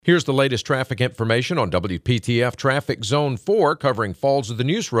Here's the latest traffic information on WPTF Traffic Zone 4 covering Falls of the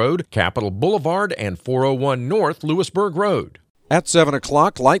Neuse Road, Capitol Boulevard, and 401 North Lewisburg Road. At 7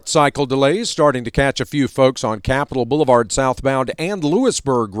 o'clock, light cycle delays starting to catch a few folks on Capitol Boulevard southbound and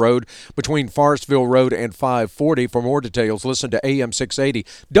Lewisburg Road between Forestville Road and 540. For more details, listen to AM 680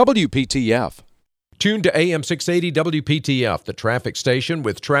 WPTF. Tune to AM 680 WPTF, the traffic station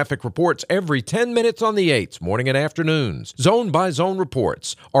with traffic reports every 10 minutes on the 8s, morning and afternoons. Zone-by-zone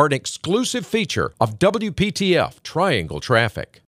reports are an exclusive feature of WPTF Triangle Traffic.